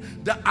and there.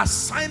 The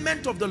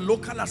assignment of the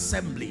local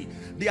assembly,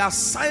 the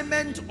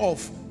assignment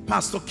of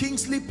Pastor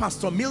Kingsley,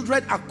 Pastor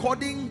Mildred,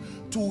 according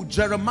to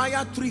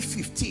Jeremiah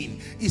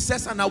 3:15, it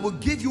says, and I will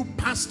give you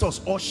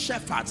pastors or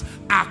shepherds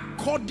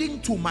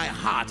according to my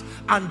heart,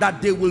 and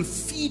that they will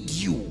feed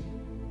you.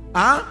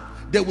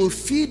 They will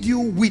feed you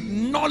with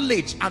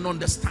knowledge and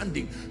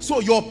understanding.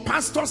 So your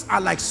pastors are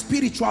like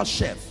spiritual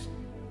chefs.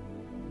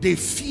 They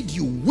feed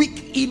you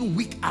week in,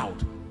 week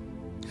out.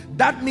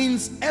 That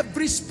means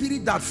every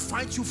spirit that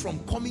fights you from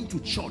coming to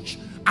church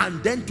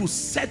and then to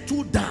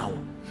settle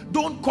down.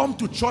 Don't come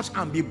to church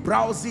and be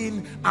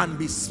browsing and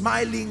be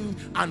smiling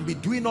and be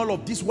doing all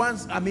of these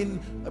ones. I mean,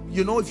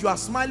 you know, if you are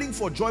smiling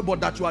for joy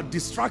but that you are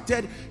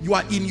distracted, you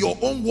are in your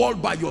own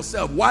world by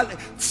yourself while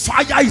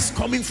fire is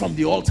coming from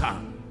the altar.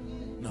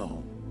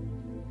 No.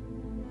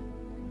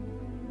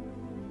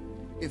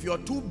 If you're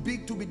too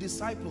big to be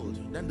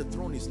discipled, then the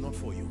throne is not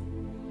for you.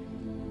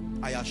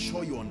 I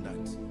assure you on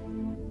that.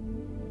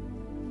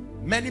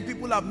 Many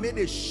people have made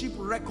a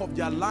shipwreck of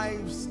their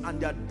lives and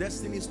their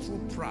destinies through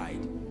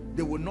pride.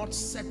 They will not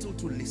settle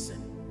to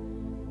listen.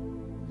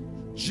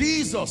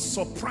 Jesus,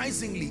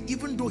 surprisingly,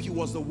 even though he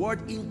was the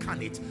word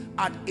incarnate,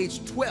 at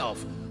age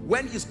 12,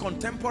 when his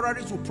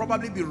contemporaries will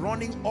probably be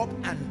running up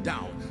and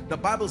down, the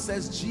Bible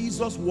says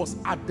Jesus was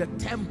at the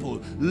temple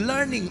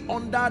learning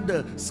under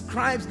the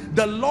scribes.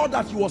 The law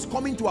that he was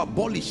coming to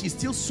abolish, he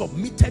still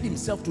submitted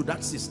himself to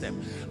that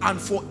system.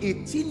 And for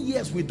 18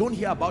 years we don't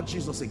hear about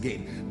Jesus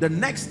again. The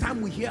next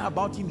time we hear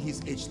about him,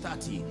 he's age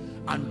 30,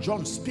 and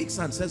John speaks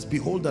and says,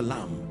 behold the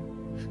Lamb.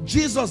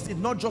 Jesus did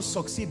not just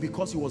succeed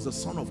because he was the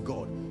Son of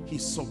God. He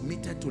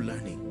submitted to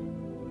learning.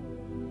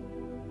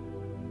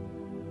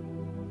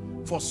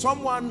 For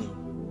someone,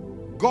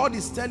 God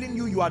is telling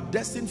you you are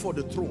destined for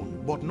the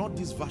throne, but not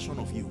this version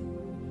of you.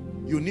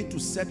 You need to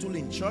settle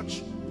in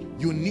church.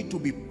 You need to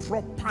be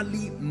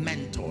properly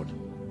mentored.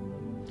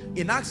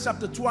 In Acts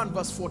chapter 2 and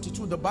verse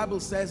 42, the Bible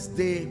says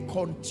they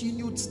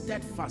continued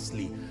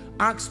steadfastly.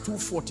 Acts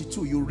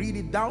 2:42, you read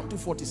it down to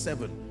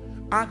 47.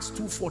 Acts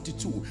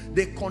 2:42,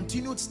 they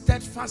continued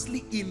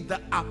steadfastly in the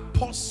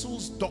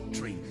apostles'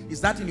 doctrine.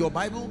 Is that in your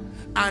Bible?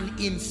 And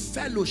in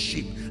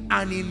fellowship,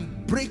 and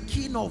in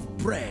breaking of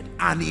bread,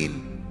 and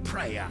in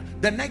prayer.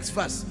 The next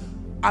verse,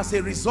 as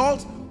a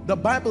result, the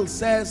Bible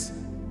says,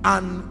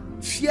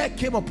 and fear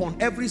came upon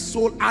every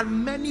soul,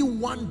 and many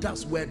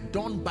wonders were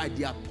done by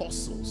the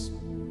apostles.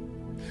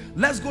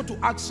 Let's go to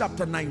Acts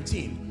chapter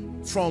 19.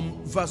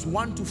 From verse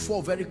 1 to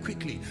 4 very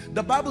quickly.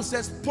 The Bible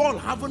says Paul,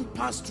 having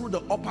passed through the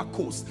upper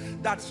coast,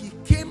 that he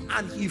came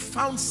and he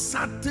found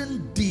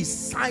certain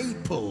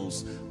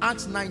disciples.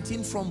 Acts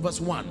 19 from verse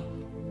 1.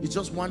 It's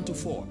just 1 to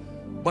 4.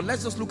 But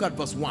let's just look at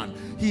verse 1.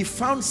 He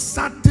found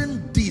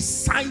certain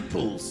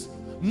disciples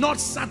not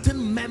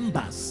certain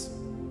members.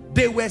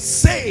 They were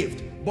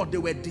saved, but they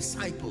were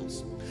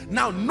disciples.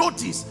 Now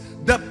notice,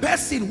 the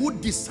person who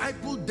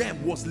discipled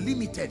them was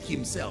limited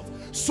himself.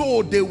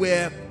 So they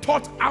were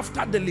taught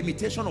after the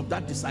limitation of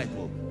that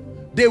disciple.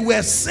 They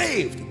were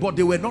saved, but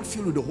they were not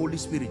filled with the Holy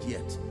Spirit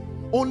yet.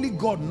 Only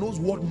God knows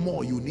what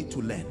more you need to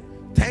learn.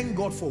 Thank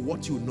God for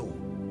what you know,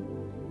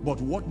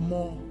 but what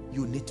more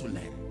you need to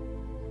learn.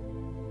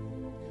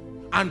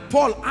 And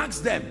Paul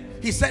asked them,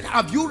 he said,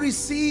 have you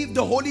received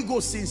the Holy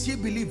Ghost since ye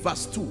believe?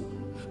 Verse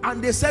 2.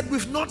 And they said,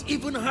 we've not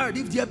even heard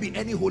if there be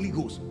any Holy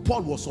Ghost.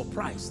 Paul was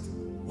surprised.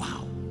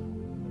 Wow.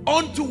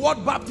 Unto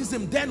what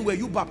baptism then were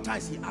you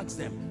baptized? He asked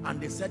them.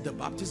 And they said, the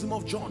baptism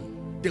of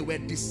John. They were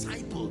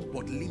discipled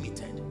but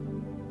limited.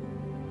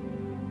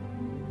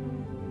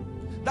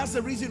 That's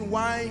the reason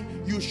why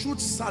you should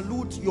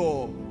salute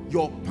your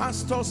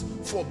pastors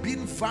for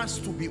being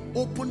fast to be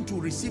open to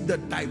receive the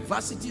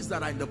diversities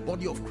that are in the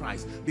body of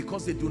Christ,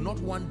 because they do not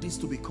want this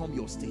to become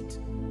your state.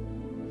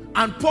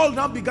 And Paul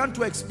now began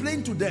to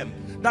explain to them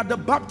that the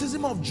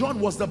baptism of John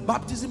was the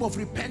baptism of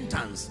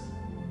repentance,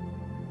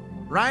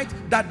 right?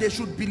 That they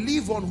should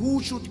believe on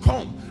who should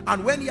come.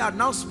 And when he had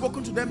now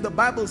spoken to them, the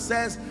Bible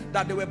says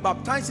that they were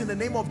baptized in the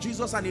name of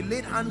Jesus, and he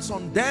laid hands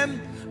on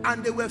them,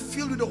 and they were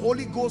filled with the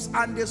Holy Ghost,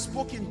 and they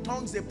spoke in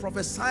tongues, they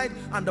prophesied,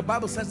 and the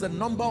Bible says the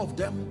number of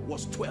them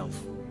was 12.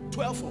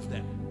 12 of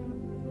them.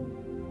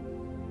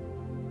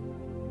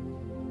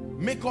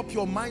 Make up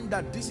your mind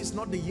that this is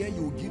not the year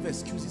you will give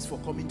excuses for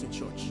coming to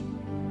church.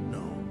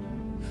 No.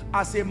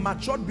 As a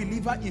matured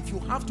believer, if you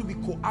have to be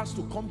coerced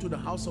to come to the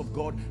house of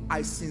God,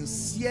 I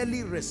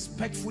sincerely,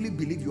 respectfully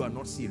believe you are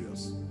not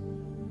serious.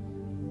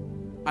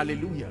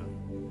 Hallelujah.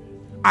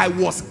 I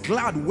was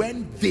glad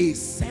when they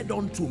said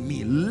unto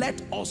me,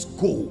 let us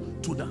go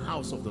to the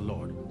house of the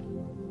Lord.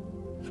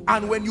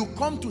 And when you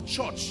come to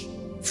church,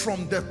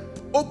 from the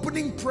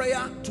opening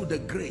prayer to the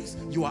grace,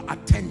 you are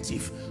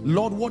attentive.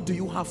 Lord, what do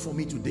you have for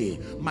me today?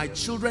 My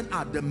children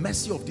are at the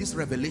mercy of this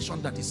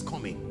revelation that is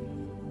coming.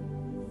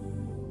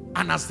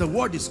 And as the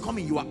word is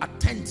coming, you are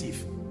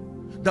attentive.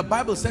 The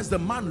Bible says the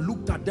man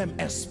looked at them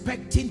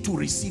expecting to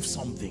receive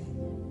something.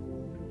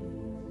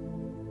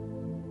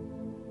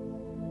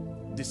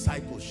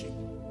 Discipleship.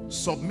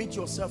 Submit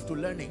yourself to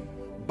learning.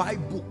 Buy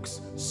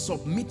books.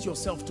 Submit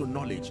yourself to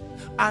knowledge.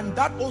 And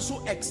that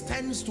also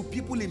extends to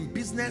people in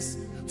business.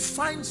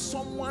 Find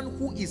someone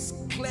who is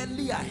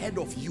clearly ahead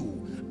of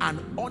you and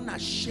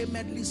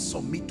unashamedly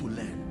submit to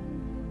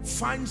learn.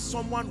 Find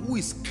someone who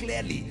is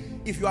clearly,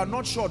 if you are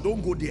not sure,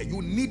 don't go there.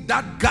 You need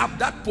that gap,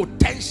 that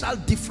potential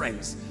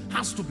difference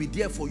has to be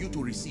there for you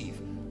to receive.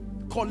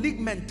 Colleague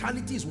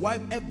mentality is why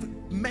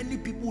many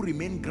people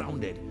remain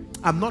grounded.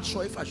 I'm not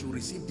sure if I should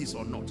receive this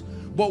or not.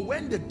 But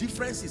when the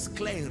difference is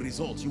clear in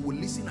results, you will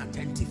listen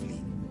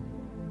attentively.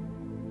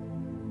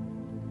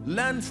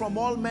 Learn from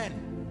all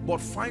men,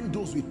 but find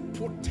those with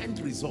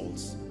potent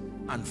results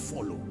and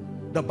follow.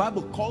 The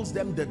Bible calls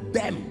them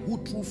them who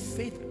through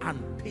faith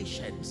and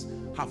patience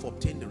have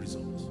obtained the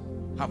results,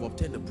 have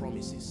obtained the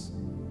promises.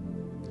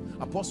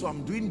 Apostle,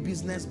 I'm doing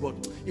business, but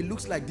it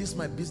looks like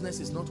my business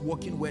is not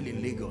working well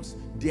in Lagos.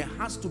 There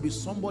has to be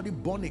somebody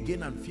born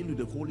again and filled with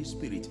the Holy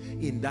Spirit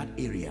in that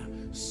area.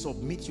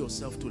 Submit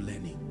yourself to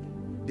learning.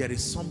 There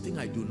is something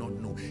I do not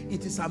know.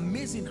 It is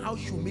amazing how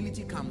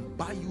humility can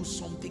buy you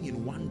something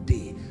in one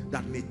day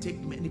that may take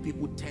many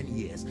people 10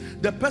 years.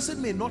 The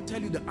person may not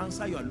tell you the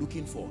answer you are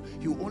looking for.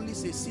 He will only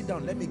say, sit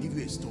down, let me give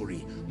you a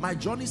story. My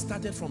journey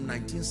started from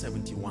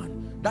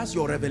 1971. That's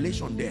your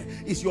revelation there.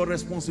 It's your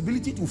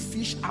responsibility to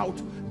fish out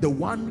the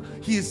one.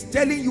 He is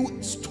telling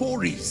you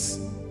stories.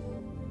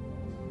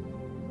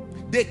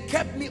 They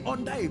kept me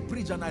under a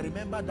bridge, and I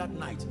remember that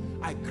night,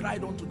 I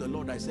cried unto the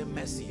Lord. I said,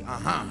 mercy,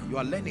 you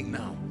are learning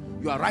now.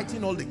 You are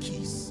writing all the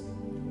keys.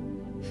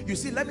 You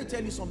see, let me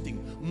tell you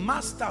something.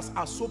 Masters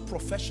are so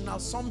professional.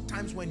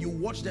 Sometimes when you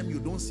watch them, you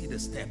don't see the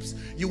steps.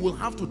 You will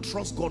have to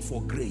trust God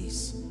for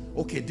grace.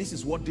 Okay, this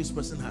is what this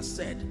person has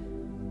said.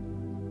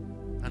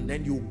 And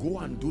then you go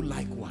and do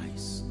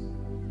likewise.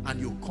 And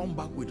you come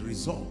back with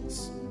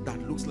results that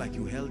looks like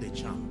you held a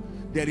charm.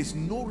 There is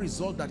no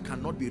result that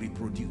cannot be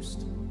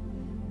reproduced.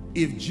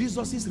 If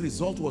Jesus's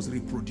result was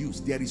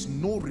reproduced, there is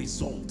no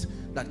result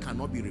that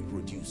cannot be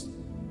reproduced.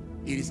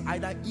 It is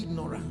either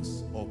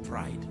ignorance or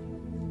pride.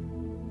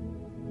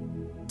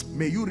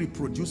 May you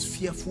reproduce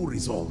fearful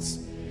results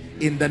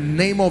in the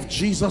name of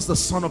Jesus, the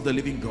Son of the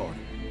living God.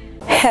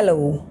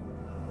 Hello.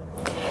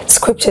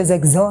 Scriptures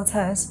exhort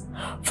us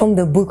from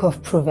the book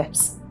of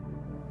Proverbs.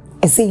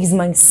 It says,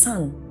 my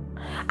son,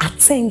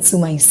 attend to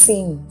my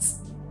sayings,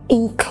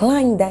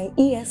 incline thy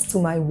ears to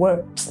my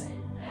words.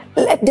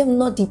 Let them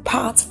not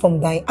depart from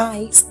thy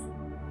eyes,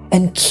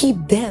 and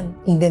keep them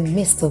in the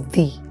midst of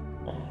thee.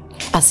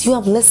 As you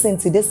have listened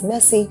to this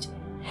message,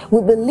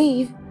 we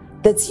believe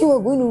that you are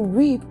going to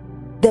reap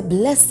the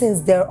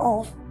blessings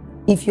thereof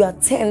if you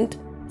attend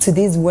to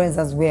these words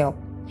as well.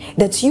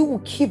 That you will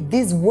keep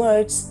these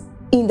words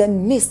in the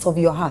midst of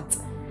your heart.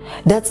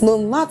 That no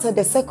matter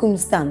the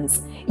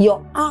circumstance,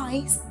 your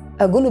eyes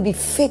are going to be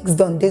fixed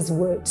on these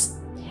words.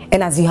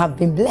 And as you have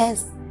been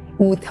blessed,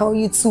 we will tell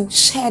you to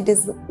share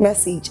this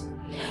message.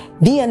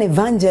 Be an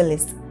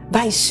evangelist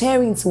by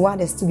sharing to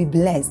others to be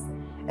blessed.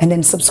 And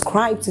then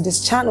subscribe to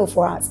this channel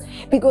for us,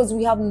 because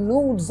we have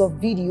loads of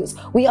videos,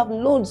 we have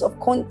loads of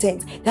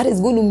content that is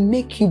going to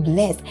make you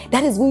blessed,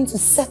 that is going to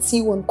set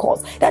you on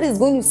course, that is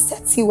going to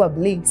set you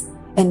ablaze.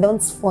 And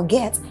don't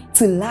forget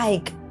to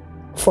like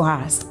for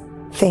us.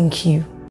 Thank you.